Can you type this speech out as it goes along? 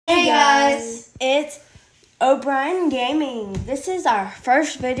Hey guys, it's O'Brien Gaming. This is our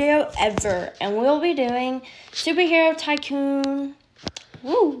first video ever, and we'll be doing Super Hero Tycoon.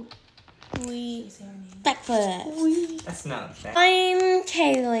 Woo! Backflip. That's not bad. I'm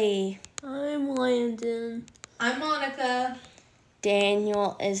Kaylee. I'm Landon. I'm Monica.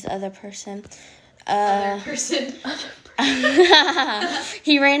 Daniel is the other person. Other person.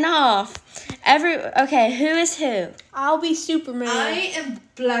 He ran off. Okay, who is who? I'll be Superman. I am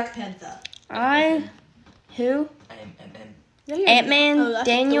Black Panther. Who? I'm Ant-Man. Oh, that's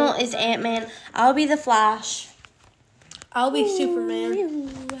Daniel cool. is Ant-Man. I'll be the Flash. I'll be Superman.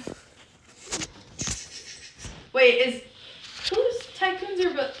 Wait, whose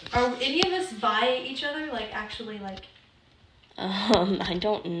tycoons are any of us by each other? Like actually, like I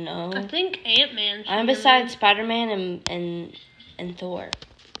don't know. I think Ant-Man. I'm beside Spider-Man and Thor.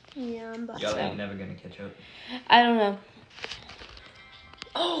 Yeah, I'm Y'all ain't never gonna catch up. I don't know.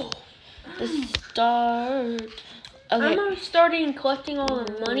 Oh, The start. Okay. I'm starting collecting all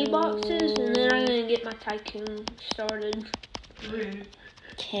the money boxes, and then I'm gonna get my tycoon started. rude.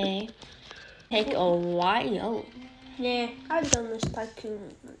 Okay. Take a while. Yeah, I've done this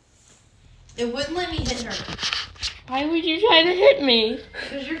tycoon. It wouldn't let me hit her Why would you try to hit me?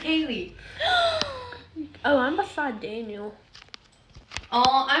 because you're Kaylee. Oh, I'm beside Daniel.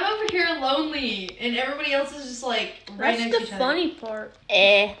 Oh, I'm over here lonely, and everybody else is just like right That's next to the each other. funny part.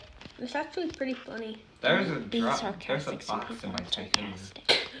 It's actually pretty funny. There's a Be there's a sarcastic. Some box people in my are tycoon.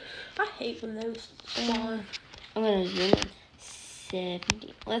 sarcastic. I hate when those spawn. I'm gonna zoom in.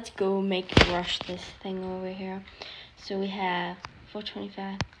 70. Let's go rush this thing over here. So we have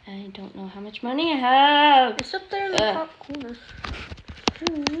 425. I don't know how much money I have. It's up there in the top corner.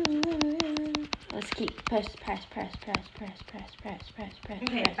 Let's keep press.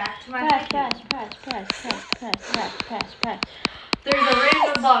 Okay, back to my Press. There's a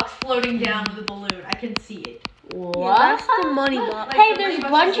random box floating down with a balloon. I can see it. What? Yeah, that's the money box. Like Hey, the there's a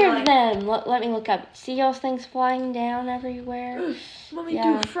money bunch boxes are of like- them. Let me look up. See those things flying down everywhere? Let me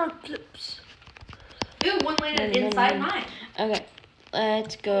Yeah. do front flips. Ooh, one landed No. inside mine. Okay,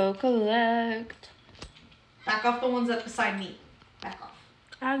 let's go collect. Back off the ones up beside me. Back off.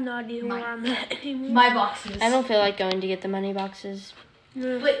 I have no idea where I'm at anymore. My boxes. I don't feel like going to get the money boxes.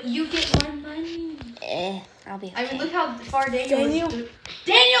 No. But you get more money. I'll be okay. I mean, look how far Daniel Daniel? is.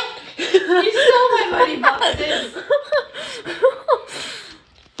 Daniel! You stole my money boxes.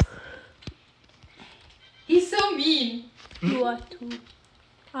 He's so mean. You are too.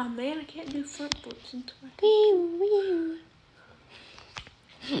 Oh man, I can't do front flips until I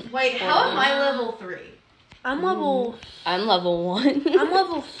Wait, how am I level 3? I'm level. I'm level 1. I'm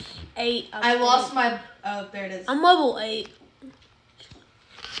level 8. I lost my. Oh, there it is. I'm level 8.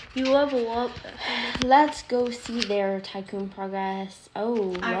 You level up. Let's go see their tycoon progress.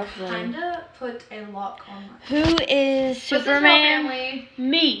 Oh, I lovely. kinda put a lock on my. Who is What's this Superman? family?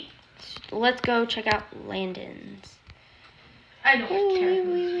 Me. Let's go check out Landon's. I don't care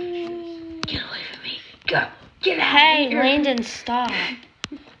who's. Get away from me. Go. Get out. Hey, Landon, stop.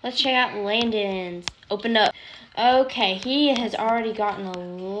 Let's check out Landon's. Open up. Okay, he has already gotten a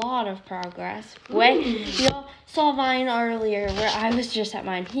lot of progress. Y'all saw mine earlier where I was just at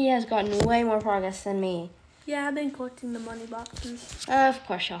mine. He has gotten way more progress than me. Yeah, I've been collecting the money boxes. Of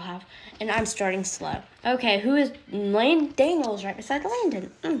course y'all have. And I'm starting slow. Okay, who is Daniel's right beside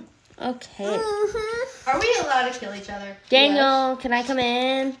Landon. Okay. Are we allowed to kill each other? Daniel, can I come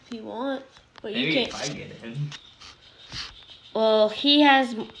in? If you want. But you Maybe can't. if I get in. Well,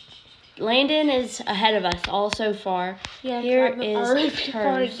 Landon is ahead of us all so far. Yeah, Here I've is already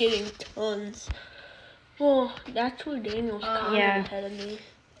started hers. getting tons. Well, that's where Daniel's kind Yeah. of ahead of me.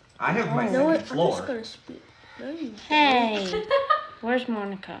 I have my You know what? second I'm just floor. gonna spit. No, you don't. Hey, where's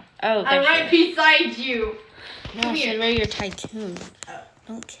Monica? Oh, there I'm she right is. beside you. No, Come I said here. where your tycoon. Oh.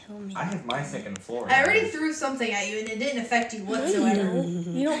 Don't kill me. I have my second floor. I already threw something at you and it didn't affect you whatsoever.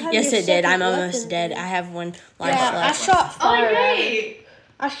 You don't have Yes, your it did. I'm second almost weapon. dead. I have one life Yeah, I left. shot Oh, fire. at him. great.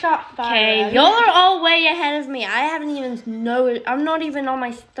 I shot fire. Okay, at y'all him. are all way ahead of me. I haven't even I'm not even on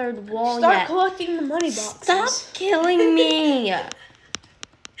my third wall Start yet. collecting the money boxes. Stop killing me.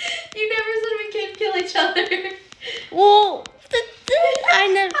 You never said we can't kill each other. Well,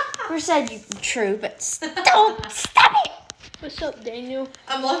 I never said you true, but don't stop it. What's up, Daniel?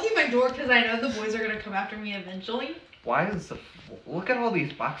 I'm locking my door because I know the boys are going to come after me eventually. Why is the look at all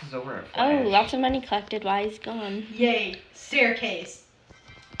these boxes over at Oh, Flash. lots of money collected while he's gone. Yay. Staircase.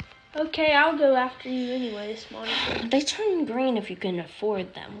 Okay, I'll go after you anyways, Monica. They turn green if you can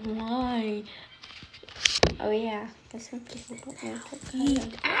afford them. Why? Oh yeah, guess some people don't know what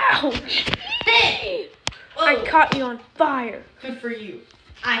to Ouch! Hey! I Oh, caught you on fire. good for you.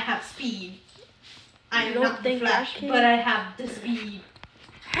 I have speed. I You am don't not the think I Flash, can? but I have the speed.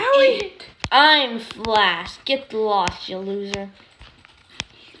 How is it? I'm Flash. Get lost, you loser.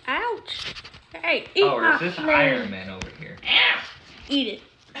 Ouch. Hey, eat Oh, or my is this flame. Iron Man over here? Eat it.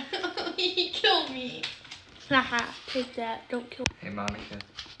 He killed me. Haha, take that. Don't kill Hey, Monica.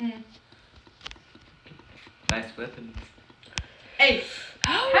 Mm. Nice weapon. Hey,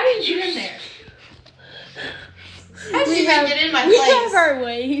 How how did you get in there? How did We you have, get in my we place? have our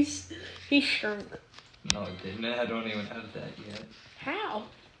ways. He shrunk. No, it didn't. I don't even have that yet. How?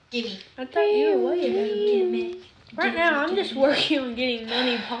 Gimme. I thought you were way ahead of me. Gimme. Right now, I'm just working on getting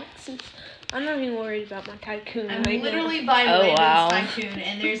money boxes. I'm not even worried about my tycoon I'm right literally buying Oh, Landon's wow. Tycoon,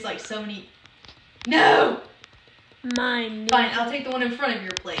 and there's like so many. No! now. Mine. Fine, I'll take the one in front of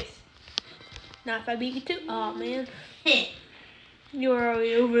your place. Not if I beat you too. Oh man, Heh. you're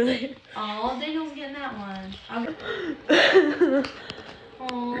already over there. Aw, Daniel's getting that one. I'll go.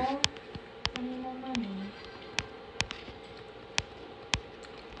 Aw. I need more money.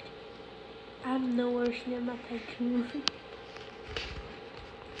 I'm nowhere near my tycoon.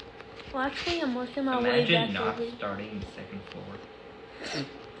 Well, actually, I'm working my way Imagine back not over. starting the second floor.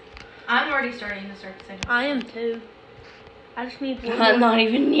 I'm already starting to start the second. I am too. I just need one I'm more. not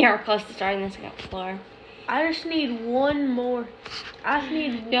even near close to starting the second floor. I just need one more. I just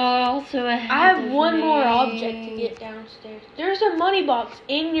need. Y'all are also ahead I have of one more me. object to get downstairs. There's a money box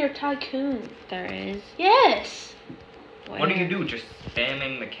in your tycoon. There is. Yes. What do Where? you do? Just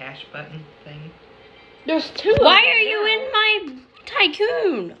spamming the cash button thing? There's two. Why of them are you now. in my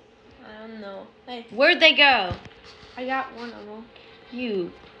tycoon? I don't know. Hey, Where'd they go? I got one of them.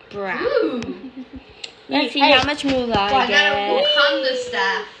 You brat. Ooh. Let's see Hey. how much moolah I I got a get. Wakanda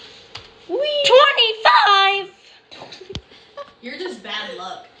staff. 25! You're just bad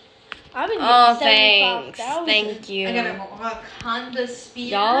luck. I've been Oh, getting thanks. 75,000. Thank you. I got a Wakanda spear.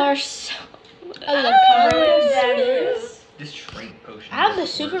 Y'all are so... I love Wakanda daggers. This shrink potion. I have the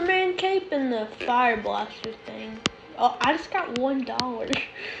doesn't work. Superman cape and the fire blaster thing. Oh, I just got $1.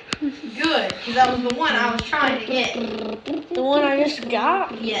 Good, because that was the one I was trying to get. The one I just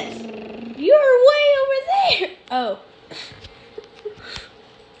got? Yes. You're way over there. Oh.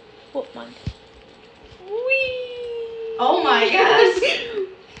 What mine? Whee! Oh my gosh.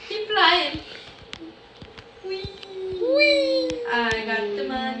 Keep flying. Whee. I got the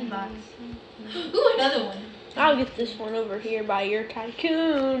money box. Ooh, another one. I'll get this one over here by your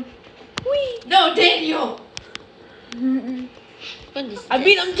tycoon. Whee! No, Daniel. What is I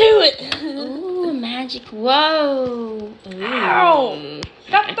beat him to it. Ooh, magic. Whoa. Ooh. Ow.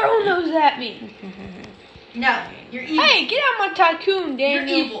 Stop throwing those at me. No, you're evil. Hey, get out of my tycoon, You're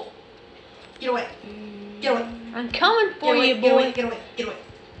Daniel. evil. Get away. Get away. I'm coming Get for away. you, Get boy. away. Get away. Get away.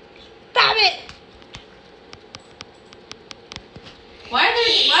 Stop it. Why am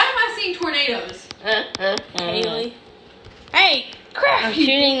I seeing tornadoes? Haley. Hey, crap. I'm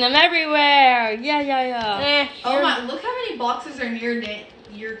shooting them everywhere. Yeah. Oh my! Look how many boxes are near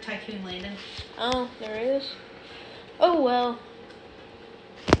your tycoon, Landon. Oh, there is. Oh well.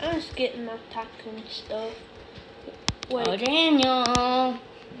 I'm just getting my tycoon stuff. Wait, Oh, Daniel.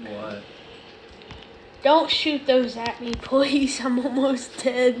 What? don't shoot those at me, please. I'm almost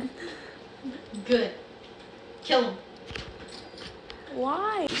dead. Good. Kill him.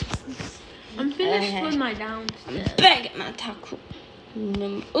 Why? I'm finished with my downstairs. Back at my taco.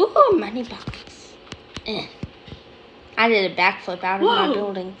 Ooh, money box. I did a backflip out of my Whoa.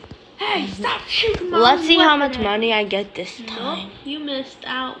 building. Hey, stop shooting my Let's see how weapon much at me. money I get this Nope, time. you missed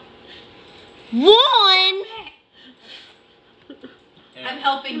out. 1 I'm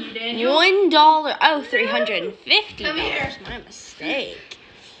helping you, Daniel. $1. Oh, $350. Come here. My mistake.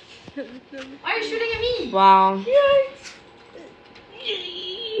 Why are you shooting at me? Wow.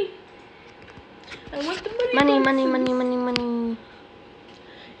 I want the Money.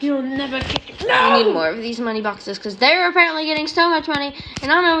 You'll never get it. I need more of these money boxes because they're apparently getting so much money,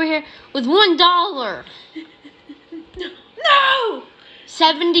 and I'm over here with $1. No!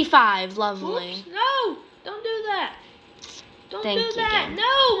 75. Lovely. Oops, no! Don't do that. Don't Thank do you, that. Dan. No,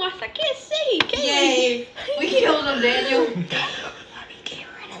 I can't see. Can't Yay! We killed him, Daniel.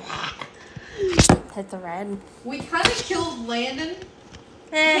 Hit the red. We kind of killed Landon.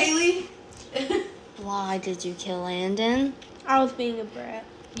 Eh. Haley. Why did you kill Landon? I was being a brat.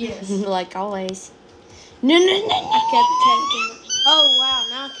 Yes. Like always. No. I kept taking. Oh wow!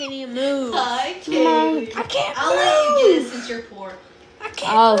 Now I can't even move. Hi, Mom, Kaylee. I can't I'll let you get it move. since you're poor. I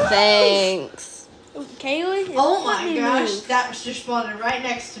can't Oh, move. thanks. Kaylee? it Oh won't let my me gosh, move. that just spawned right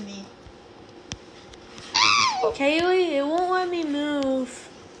next to me. Kaylee, it won't let me move.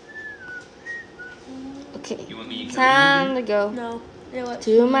 Okay. You want me to Time to go. No.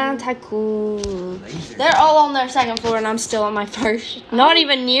 To my tycoon. They're all on their second floor, and I'm still on my first. Not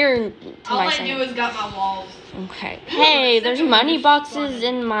even near to All my I second. do is got my walls. Okay. Hey, there's money boxes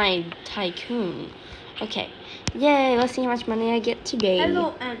in my tycoon. Okay. Yay, let's see how much money I get today.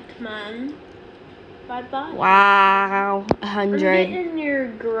 Hello, Ant-Man. Bye-bye. Wow, I'm 100. getting your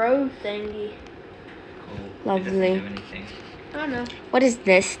grow thingy. Cool. Lovely. It doesn't do anything. I know. What does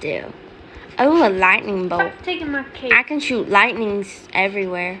this do? Oh, a lightning bolt. Stop taking my cake. I can shoot lightnings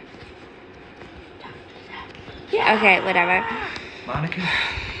everywhere. Yeah. Okay, whatever. Monica.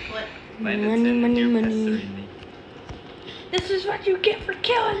 What? Money. This is what you get for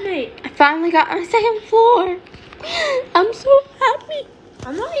killing me. I finally got my second floor. I'm so happy.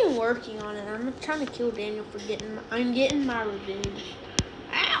 I'm not even working on it. I'm trying to kill Daniel for I'm getting my revenge.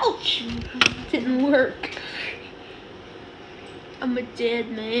 Ouch! Didn't work. I'm a dead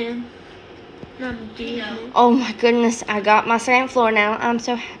man. I'm a dead man. Oh my goodness, I got my second floor now. I'm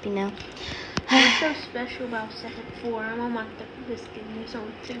so happy now. What's so special about second floor? I'm on my third biscuit and there's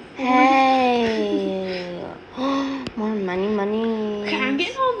only 2 floors. Hey. More money. Okay, I'm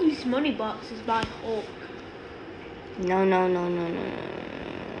getting all these money boxes by Hulk. No.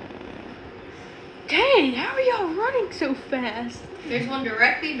 Dang, how are y'all running so fast? There's one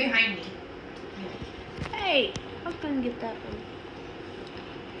directly behind me. Hey, I was gonna get that one.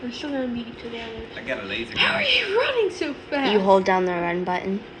 I'm still gonna meet you together. I got a laser How are gun. you running so fast? You hold down the run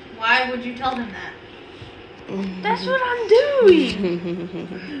button. Why would you tell him that? That's what I'm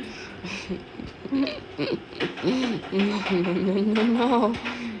doing. No.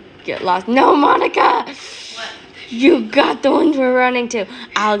 Get lost. No, Monica. What? You got the ones we're running to.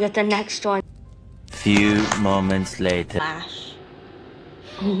 I'll get the next one. Few moments later. Flash.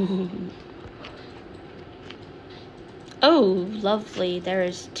 Oh, lovely.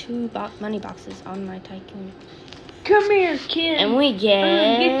 There's 2 money boxes on my tycoon. Come here, kid. And we get... I'm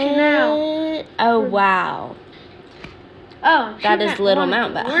gonna get you now. Oh, wow. Oh, That is little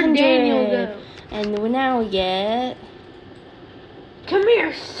amount, but Where'd 100. Daniel go? And now we get... Come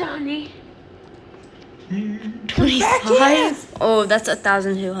here, Sonny. 25? Oh, that's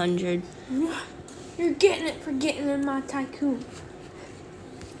 1,200. You're getting it for getting in my tycoon.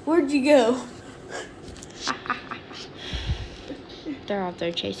 Where'd you go? They're out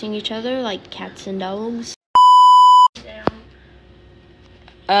there chasing each other like cats and dogs.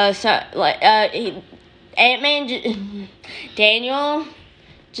 Ant-Man, Daniel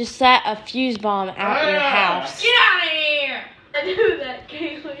just set a fuse bomb at your house. Get out of here! I knew that,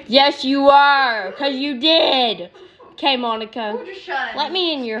 Kaylee. Yes, you are, because you did. Okay, Monica, We'll just shut it. let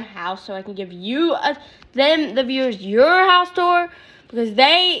me in your house so I can give you, the viewers, your house tour, because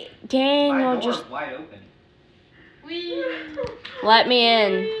Daniel just, wide open. let me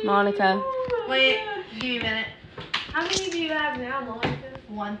in, Monica. Wait, give me a minute. How many do you have now, Monica?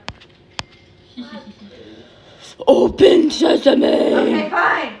 1. Open sesame. Okay,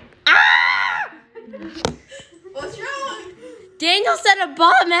 fine. Ah! What's wrong? Daniel set a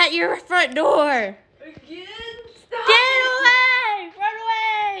bomb at your front door. Again? Get away! Run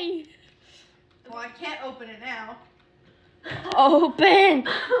away! Well, I can't open it now. Open!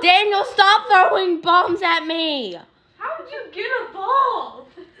 Daniel, stop throwing bombs at me! How did you get a ball?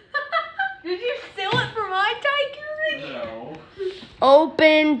 Did you steal it from my tycoon? No.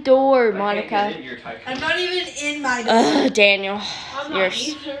 Open door, Monica. I'm not even in my door. Daniel. I'm You're not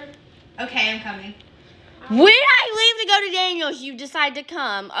either. Okay, I'm coming. When I leave to go to Daniel's, you decide to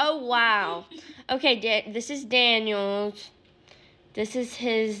come. Oh, wow. Okay, this is Daniel's. This is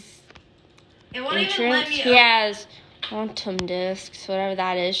his It won't even let entrance. me He has quantum discs, whatever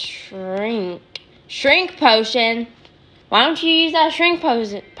that is. Shrink potion. Why don't you use that shrink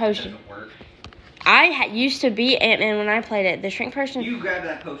potion? Doesn't work. I used to be Ant-Man when I played it. The shrink potion. You grab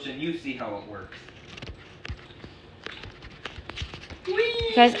that potion. You see how it works.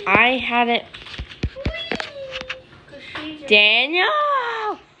 Because I had it. Daniel!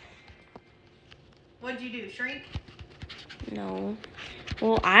 What'd you do? Shrink? No.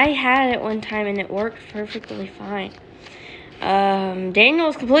 Well, I had it one time and it worked perfectly fine.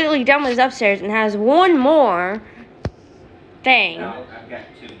 Daniel's completely done with his upstairs and has one more thing. No, I've got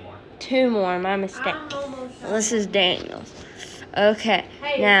 2 more. 2 more, my mistake. I'm almost done. This is Daniel's. Okay,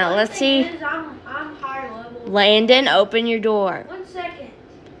 Hey, now one let's thing see. is I'm higher level. Landon, open your door. 1 second.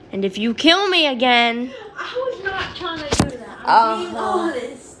 And if you kill me again... I was not trying to do that. I'm being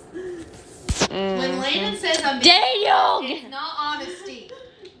honest. When Landon says I'm being Daniel! honest, it's not honesty.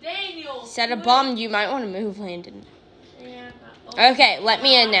 Daniel. Set a bomb, you might want to move, Landon. Yeah, Okay, let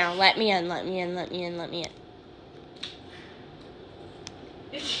me in now. Let me in.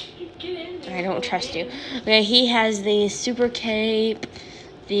 Get in there. I don't trust you. Okay, he has the super cape,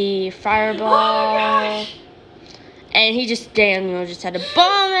 the fireball, and Daniel just had a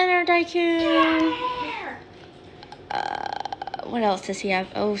bomb in our Tycoon. What else does he have?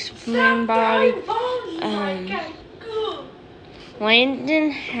 Oh, Superman body.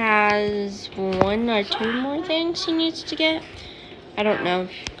 Landon has 1 or 2 more things he needs to get. I don't know.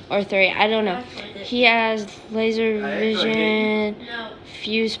 Or 3. I don't know. He has laser vision,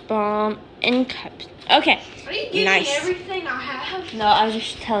 fuse bomb, and cups. Okay. Are you giving Nice. everything I have? No, I was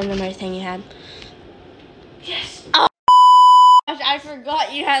just telling them everything you had. Yes. Oh, I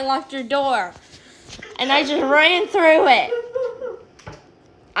forgot you had locked your door. And I just ran through it.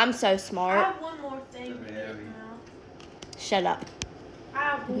 I'm so I smart. have one more thing to get now. Shut up. I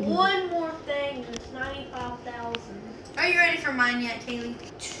have one more thing, and it's 95,000. Are you ready for mine yet, Kaylee?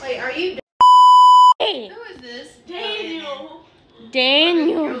 Wait, are you Hey, Who is this? Daniel?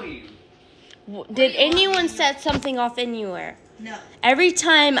 Daniel. Did anyone set something off anywhere? No. Every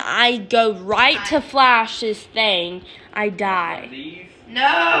time I go right to flash this thing, I die. These?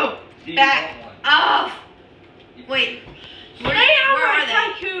 No. Do you Back want one? off. Wait. Where are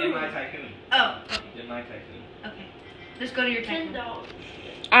they? In my Tycoon. Oh. In my Tycoon. Okay. Let's go to your Tycoon. $10.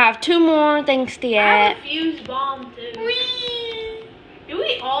 I have 2 more things to I get. have a fuse bomb too. Do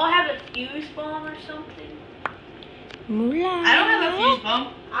we all have a fuse bomb or something? Moolah. I don't have a fuse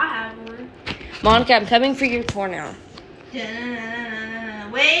bomb. I have one. Monica, I'm coming for your core now.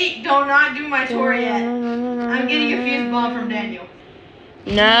 Wait, do not do my tour yet. I'm getting a fuse bomb from Daniel.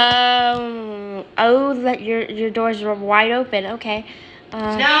 No. Oh, that your doors are wide open. Okay.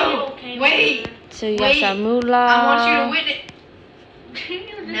 No. Wait. So you Wait. got some moolah. I want you to witness.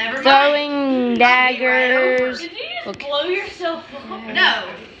 Never mind. Throwing daggers. Did you just Okay. blow yourself up? No.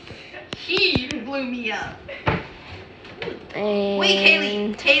 He blew me up. And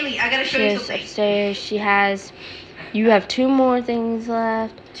Wait, Kaylee, I gotta show you she's something. upstairs. You have 2 more things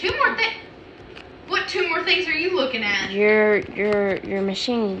left. 2 more things? What 2 more things are you looking at? Your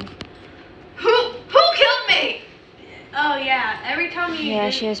machine. Who killed me? Oh yeah, every time you Yeah,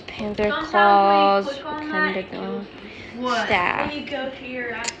 do- she has panther sometimes claws, when you click on kind that, of it kills you. What? staff. When you go to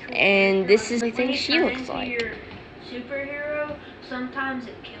your actual And this is the when thing you she turn looks into like. Your superhero, sometimes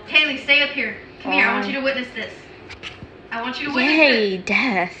it kills. Kaylee, stay up here. Come here, I want you to witness this. I want you to witness Yay, this.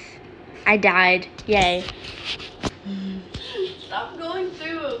 death. I died. Yay. Stop going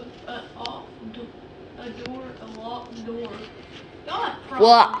through a locked door. Y'all have problems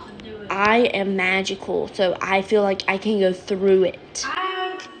Well, to do it. I am magical, so I feel like I can go through it. I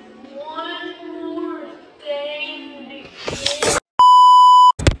have one more thing to get.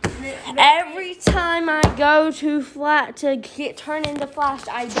 Every time I go to turn into Flash,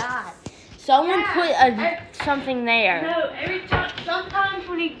 I die. Someone put something there. No, every time. Sometimes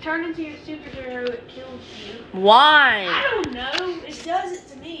when you turn into your superhero, it kills you. Why? I don't know. It does it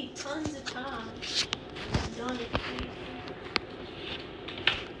to me tons of times. It's done it to me.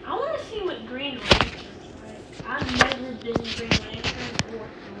 I want to see what Green Lantern's like. I've never been Green Lantern or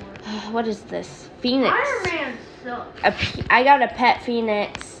Thor. What is this? Phoenix. Iron Man sucks. I got a pet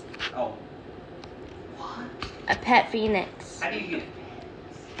Phoenix. Oh. A pet Phoenix. How do you get?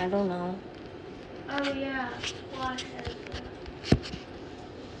 I don't know. Oh yeah, Flash has that.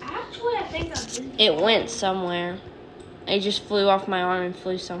 Actually, I think I've been. It went somewhere. It just flew off my arm and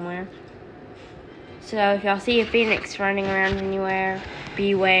flew somewhere. So if y'all see a Phoenix running around anywhere,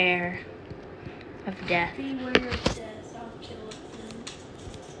 beware of death. Beware of death. I'll kill it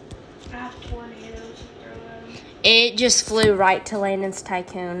then. I have tornadoes to throw at him. It just flew right to Landon's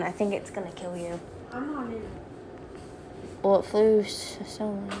Tycoon. I think it's gonna kill you. I'm not in it. Well, it flew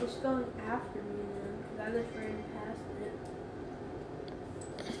somewhere. It's going after me then, because I just ran past it.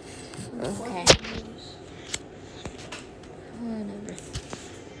 Okay. Whatever.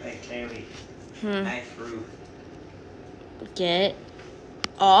 Hey, Kaylee. Hmm. Nice roof. Get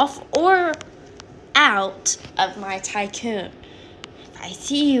off or out of my Tycoon. If I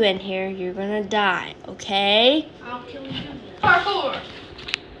see you in here, you're gonna die, okay? I'll kill you then. Parkour.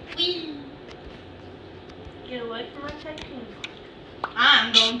 Get away from my Tycoon.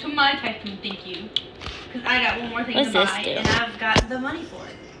 I'm going to my Tycoon, thank you. Because I got one more thing What's to this buy, do? and I've got the money for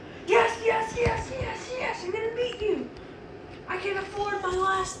it. Yes, I'm gonna beat you. I can afford my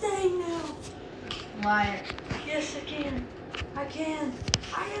last thing now. Liar. Yes, I can. I can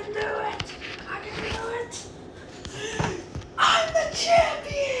do it. I can do it. I'm the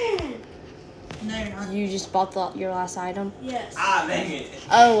champion. No, you're not. You just bought your last item? Yes. Ah, dang it.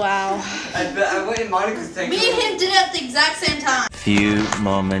 Oh, wow. I went in Monica's Tycoon. Me and him did it at the exact same time. Few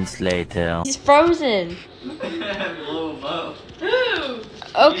moments later. He's frozen. Blow him up. Who?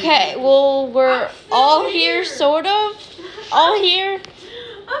 Okay, well, we're all here, sort of. All here.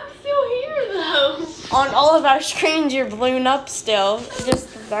 I'm still here though. On all of our screens, you're blown up still.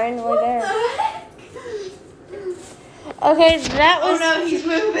 Just randomly there. Okay, so that Oh was no, he's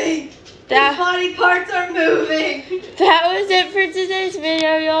moving. His that. body parts are moving. That was it for today's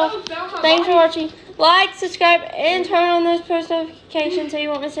video, y'all. Thanks for watching. Like, subscribe, and turn on those post notifications so you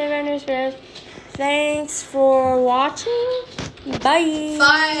won't miss any of our newest videos. Thanks for watching. Bye.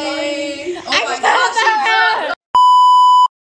 Bye. Oh my I forgot gosh, about